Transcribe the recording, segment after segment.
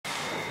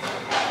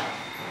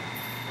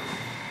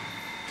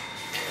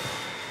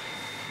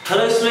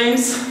Hello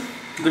students,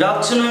 good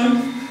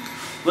afternoon.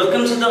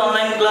 Welcome to the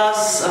online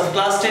class of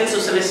Class 10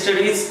 Social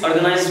Studies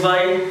organized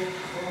by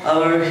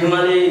our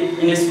Himali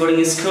English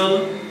Boarding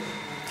School.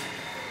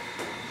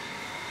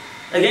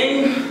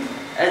 Again,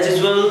 as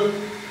usual,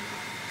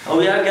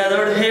 we are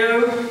gathered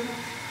here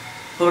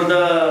for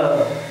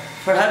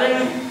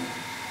having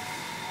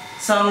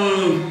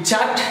some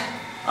chat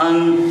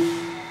on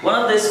one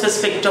of the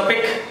specific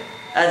topic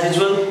as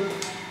usual.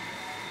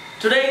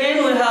 Today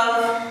again we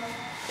have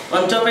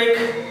one topic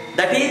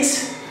that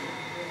is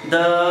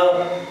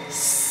the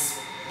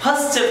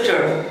first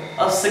chapter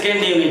of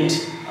second unit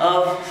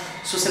of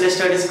Social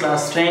Studies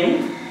Class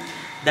 10,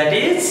 that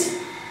is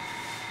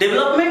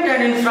Development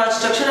and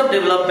Infrastructure of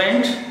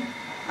Development,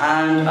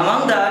 and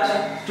among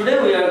that today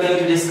we are going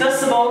to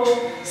discuss about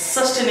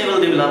sustainable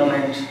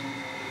development.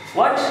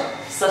 What?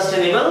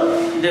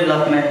 Sustainable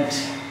development.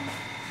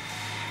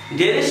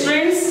 Dear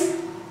students,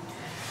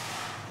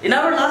 in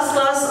our last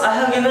class I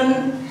have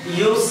given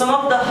you some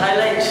of the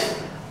highlight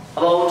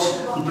about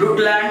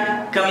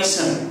Brundtland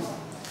Commission.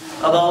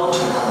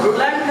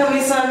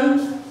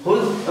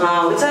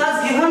 Which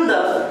has given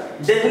the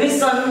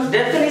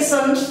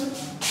definition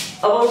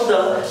about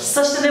the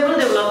sustainable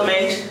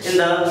development in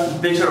the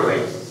better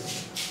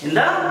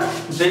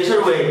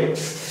way.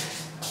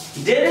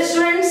 Dear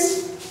students,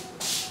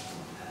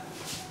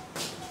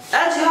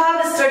 as you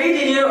have studied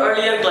in your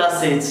earlier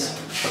classes,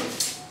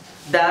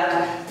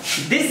 that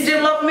this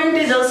development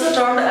is also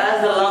termed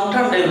as the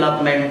long-term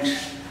development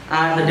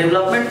and the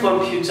development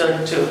for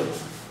future too.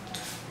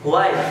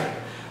 Why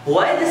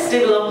this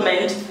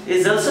development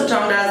is also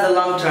termed as the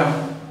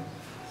long-term?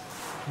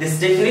 This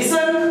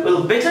definition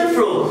will better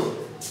prove.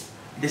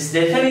 This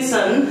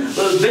definition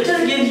will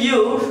better give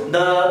you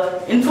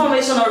the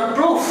information or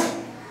proof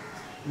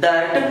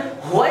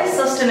that why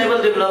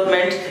sustainable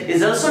development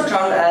is also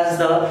termed as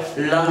the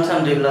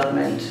long-term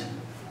development.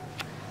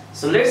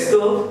 So let's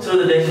go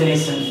through the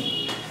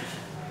definition.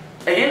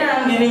 Again I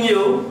am giving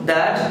you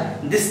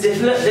that this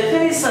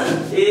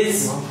definition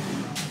is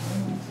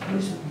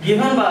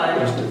given by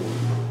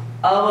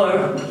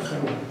our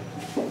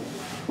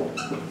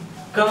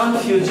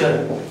common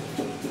future,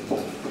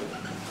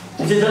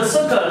 which is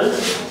also called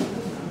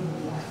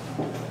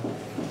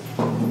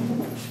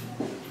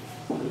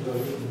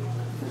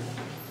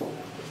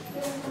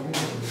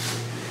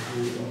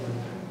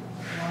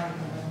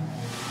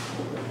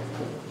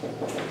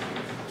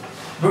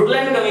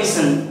Brundtland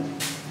Commission.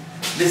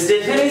 This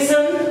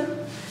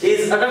definition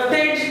is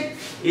adopted,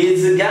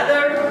 is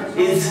gathered,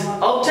 is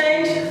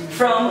obtained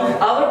from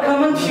our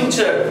common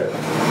future.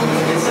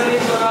 This one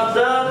is one of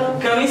the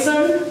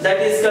commission that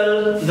is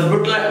called the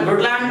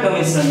Brundtland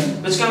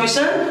Commission. Which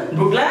commission?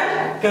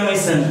 Brundtland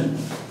Commission.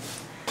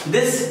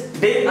 This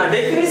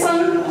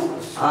definition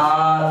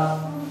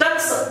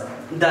talks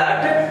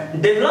that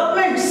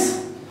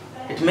developments,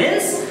 it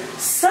means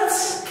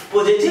such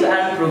positive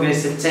and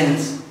progressive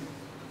change.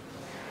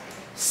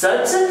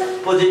 Such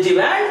positive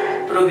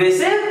and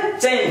progressive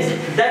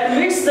change that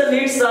meets the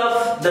needs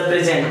of the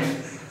present.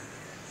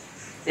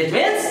 It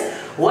means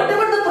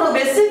whatever the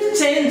progressive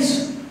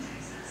change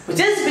which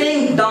is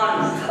being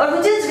done or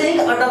which is being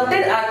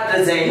adopted at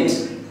present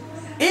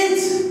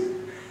is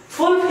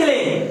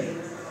fulfilling,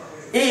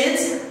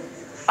 is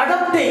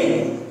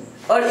adopting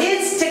or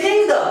is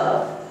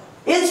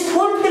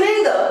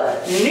fulfilling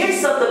the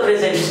needs of the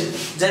present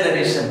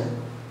generation.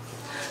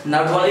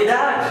 Not only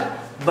that,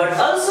 but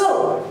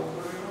also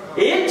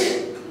it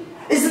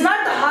is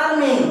not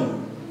harming.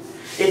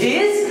 It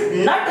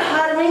is not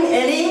harming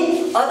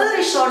any other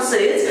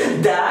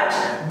resources that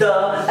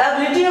the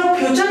ability of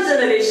future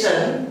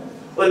generation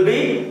will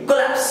be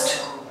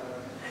collapsed.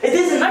 It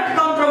is not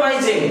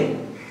compromising.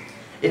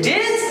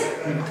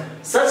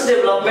 Such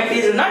development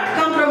is not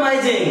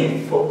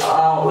compromising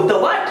with the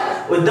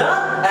what? With the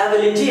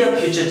ability of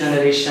future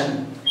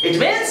generation. It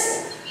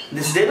means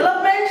this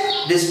development,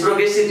 this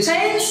progressive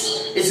change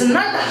is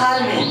not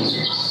harming.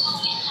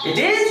 It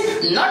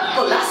is not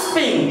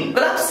collapsing.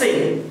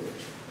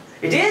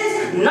 It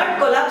is not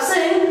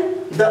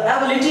collapsing the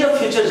ability of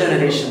future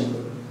generation.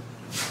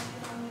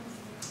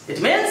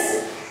 It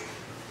means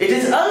it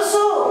is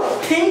also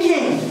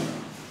thinking.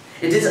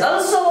 It is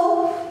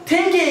also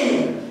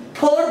thinking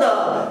for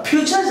the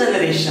future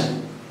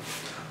generation,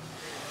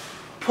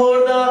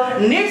 for the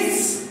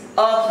needs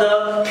of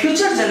the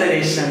future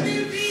generation.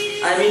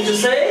 I mean to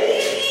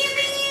say,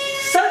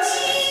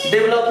 such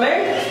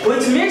development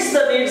which meets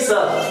the needs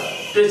of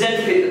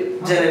present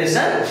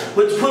generation,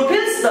 which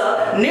fulfills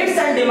the needs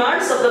and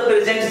demands of the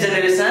present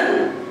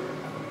generation,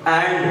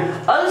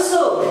 and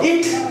also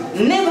it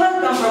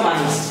never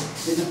compromises.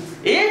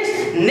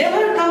 It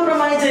never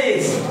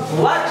compromises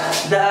what?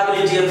 The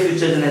ability of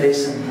future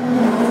generation.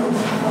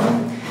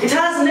 It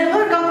has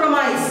never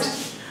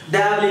compromised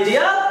the ability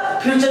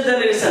of future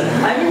generation.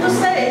 I mean to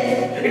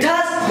say, it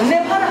has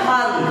never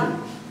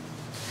harmed.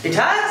 It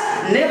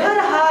has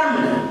never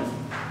harmed.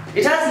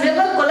 It has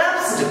never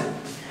collapsed.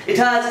 It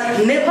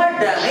has never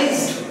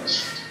damaged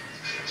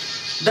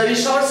the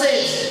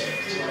resources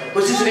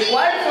which is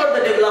required for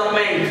the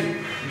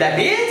development, that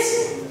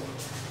is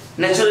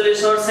natural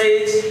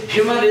resources,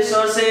 human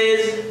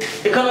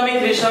resources,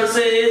 economic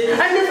resources,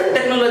 and different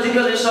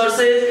technological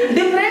resources,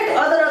 different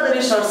other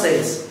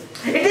resources.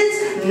 It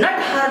is not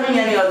harming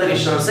any other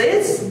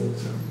resources,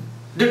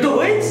 due to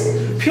which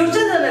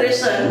future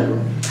generation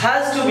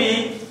has to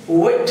be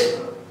wet.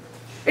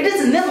 It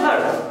is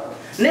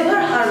never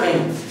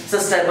harming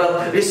such type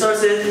of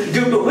resources,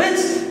 due to which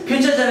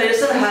future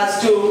generation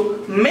has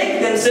to make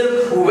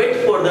themselves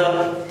wait for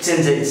the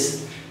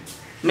changes,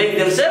 make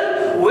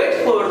themselves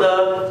wait for the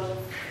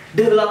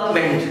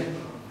development.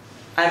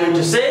 I mean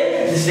to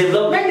say, this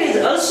development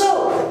is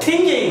also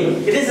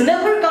thinking, it is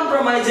never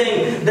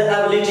compromising the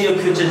ability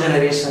of future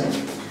generation.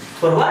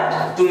 For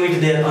what? To meet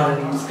their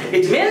own needs.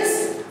 It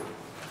means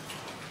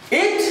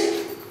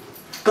it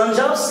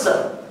conserves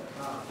the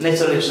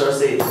natural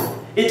resources.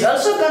 It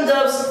also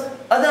conserves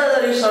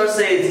other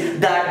resources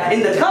that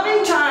in the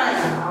coming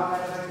time,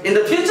 in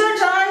the future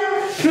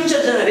time,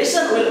 future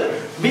generation will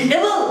be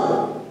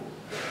able,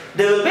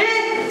 they will be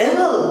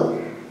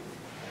able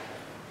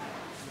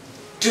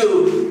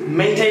to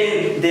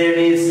maintain their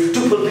needs,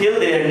 to fulfill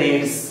their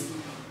needs,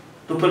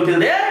 to fulfill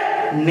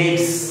their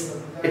needs.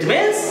 It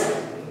means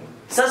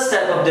such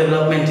type of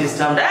development is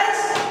termed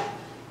as,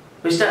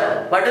 which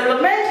type? What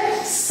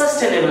development?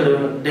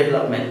 Sustainable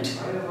development.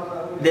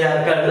 They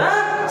are called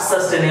the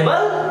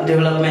sustainable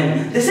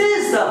development. This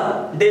is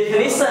the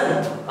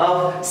definition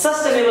of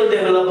sustainable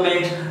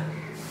development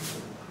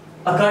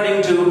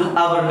according to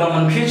our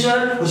common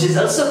future, which is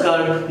also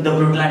called the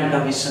Brundtland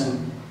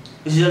Commission.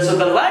 Which is also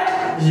called what?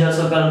 Which is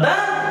also called the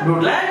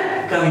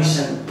Brundtland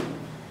Commission.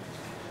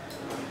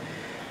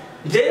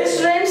 Dear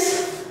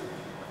students,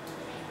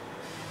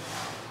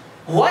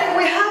 why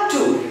we have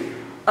to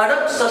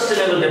adopt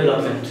sustainable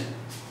development?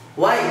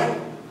 Why?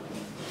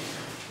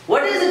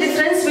 What is the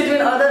difference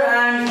between other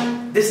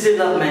and this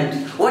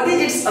development? What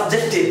is its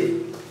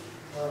objective?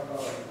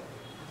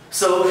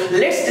 So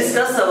let's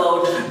discuss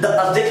about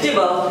the objective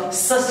of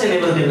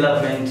sustainable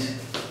development.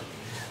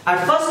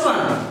 At first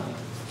one,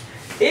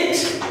 it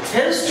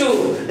helps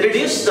to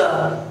reduce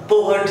the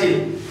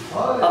poverty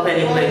of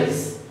any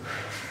place.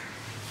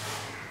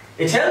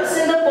 It helps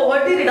in the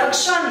poverty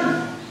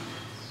reduction.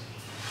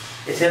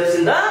 It helps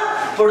in the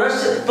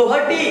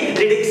poverty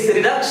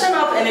reduction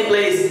of any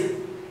place.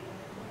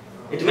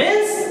 It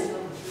means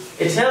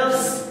it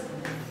helps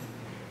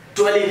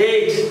to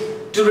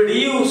alleviate, to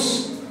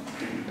reduce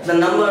the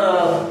number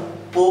of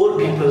poor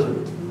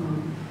people.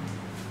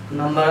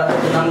 Number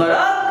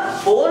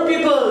of poor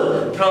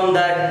people from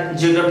that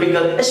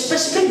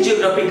specific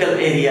geographical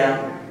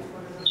area.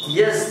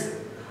 Yes.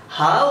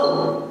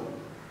 How?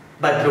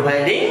 By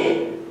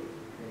providing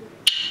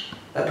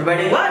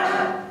what?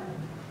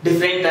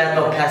 Different type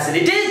of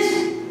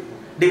facilities,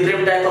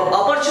 different type of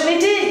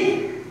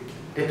opportunity.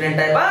 Different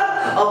type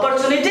of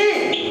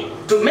opportunity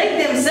to make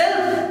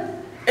themselves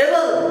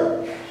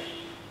able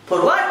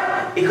for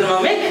what?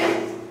 Economically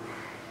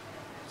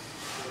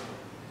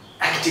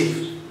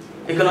active.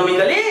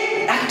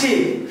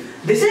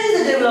 This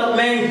is the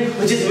development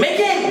which is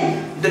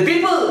making the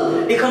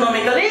people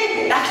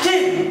economically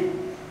active.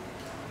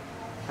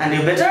 And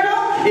you better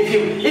know,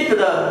 if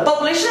the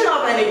population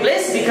of any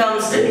place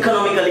becomes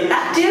economically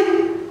active,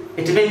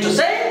 it means to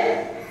say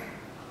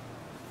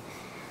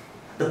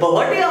the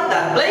poverty of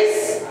that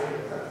place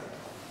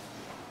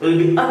will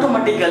be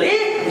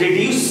automatically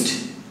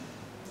reduced.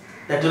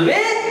 That will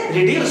be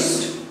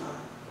reduced.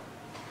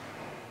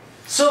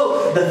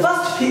 So the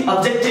first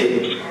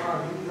objective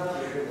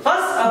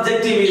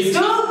is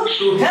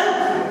to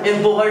help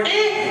in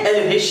poverty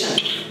alleviation.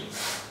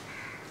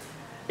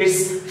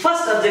 Its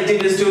first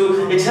objective is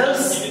it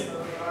helps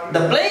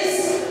the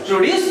place to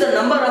reduce the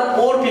number of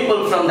poor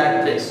people from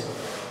that place.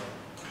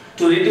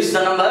 To reduce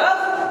the number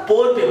of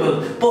poor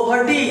people,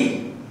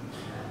 poverty.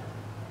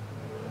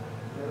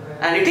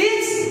 And it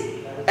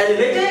is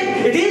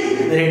elevated, it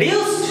is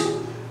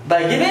reduced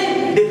by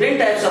giving different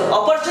types of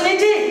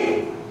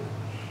opportunity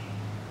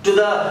to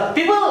the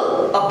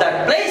people of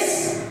that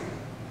place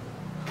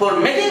for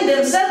making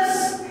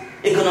themselves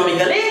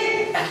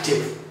economically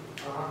active.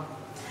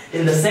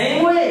 In the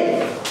same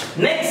way,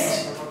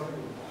 next,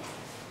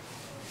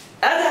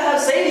 as I have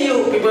said to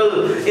you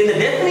people, in the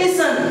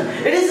definition,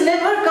 it is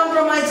never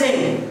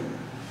compromising,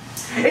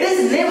 it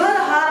is never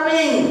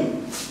harming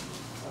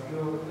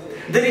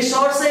the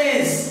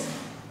resources,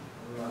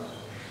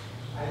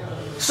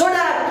 so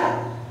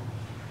that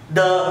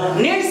the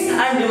needs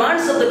and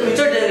demands of the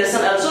future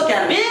generation also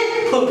can be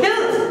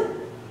fulfilled.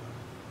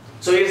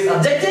 So its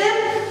objective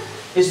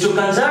is to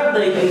conserve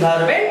the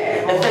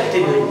environment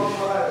effectively.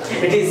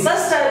 It is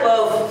such type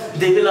of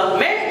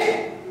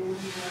development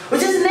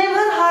which is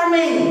never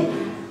harming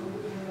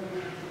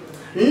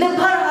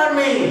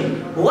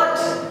what?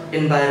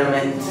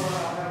 Environment.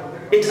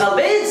 It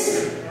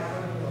always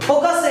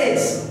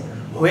focuses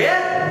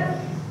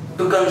where?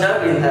 To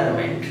conserve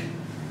environment.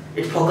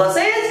 It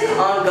focuses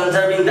on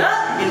conserving the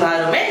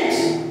environment.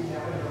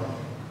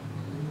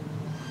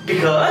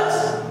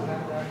 Because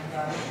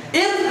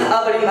if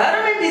our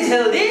environment is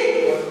healthy,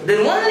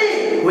 then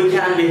only we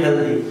can be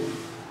healthy.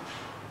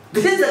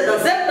 This is the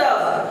concept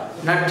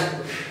of not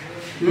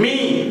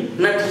me,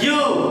 not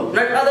you,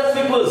 not other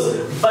people's,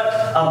 but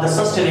of the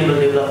sustainable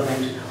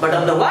development. But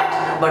of the what?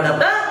 But of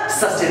the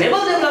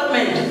sustainable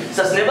development.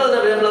 Sustainable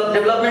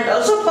development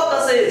also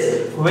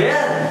focuses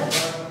where?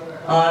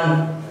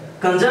 On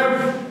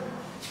conservation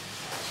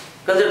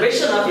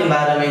of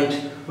environment.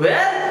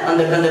 Where? On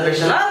the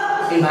conservation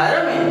of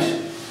environment.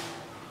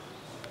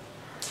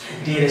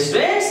 Dear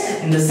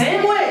students, in the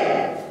same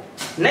way,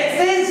 next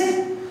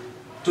is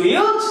to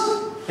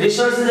use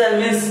resources and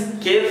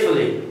means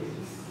carefully.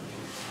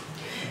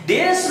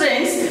 Dear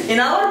students, in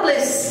our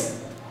place,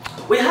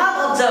 we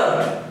have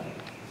observed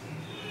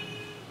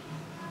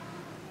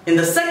in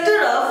the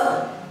sector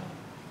of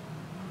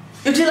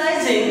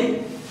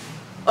utilizing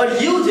or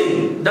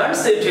using, don't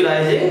say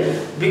utilizing,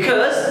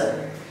 because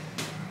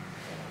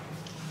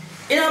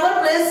in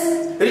our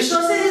place,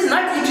 resources is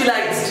not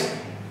utilized.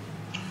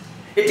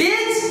 It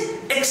is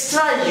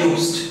extra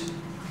used.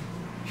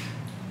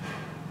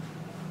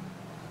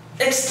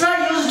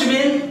 Extra used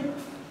means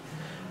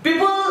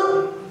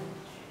people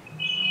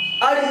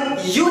are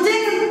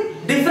using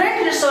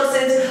different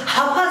resources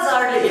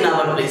haphazardly in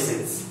our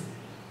places.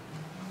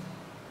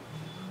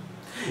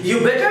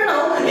 You better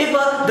know if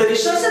the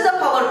resources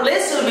of our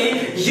place will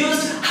be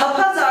used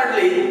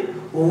haphazardly,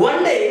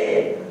 one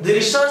day the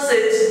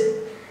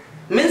resources,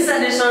 means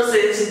and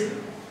resources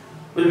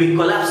will be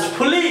collapsed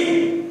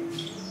fully,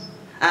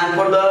 and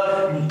for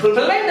the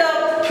fulfillment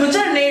of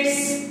future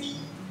needs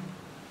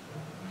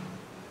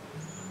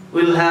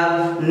will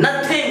have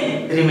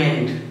nothing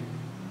remained.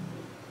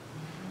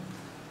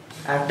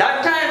 At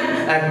that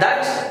time, at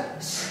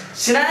that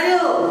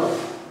scenario,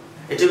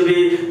 it will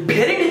be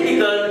very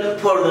difficult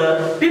for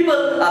the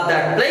people of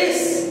that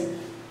place,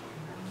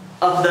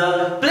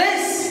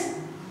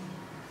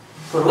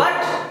 for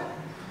what?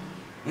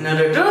 In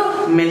order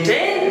to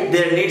maintain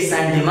their needs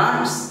and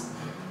demands.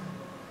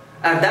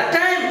 At that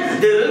time,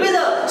 there will be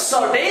the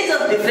shortage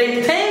of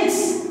different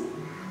things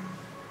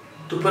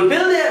to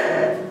fulfill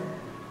their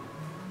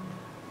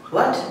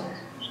what?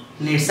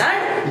 Needs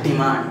and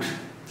demand.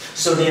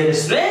 So dear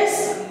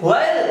students,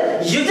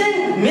 while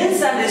using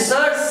means and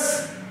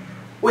resource,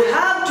 we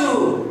have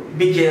to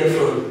be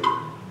careful.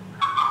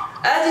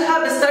 As you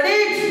have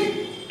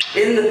studied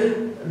in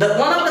the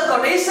one of the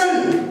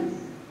quotation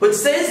which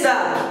says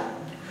that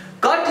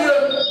cut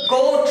your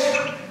coat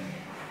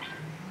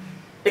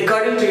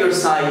according to your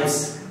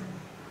size.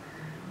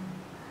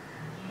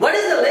 What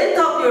is the length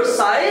of your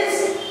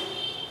size?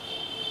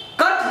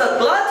 Cut the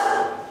cloth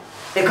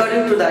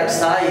according to that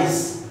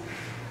size.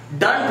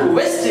 Don't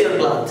waste your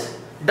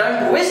cloth.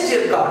 Don't waste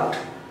your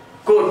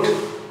coat.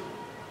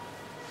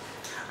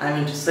 I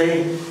mean to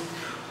say,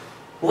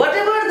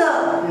 whatever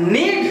the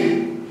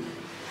need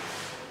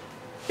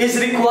is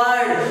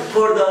required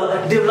for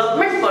the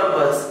development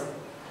purpose,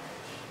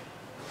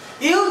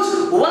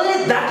 use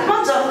only that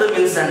much of the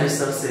means and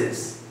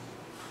resources.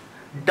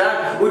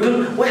 We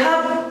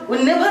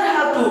never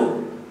have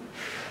to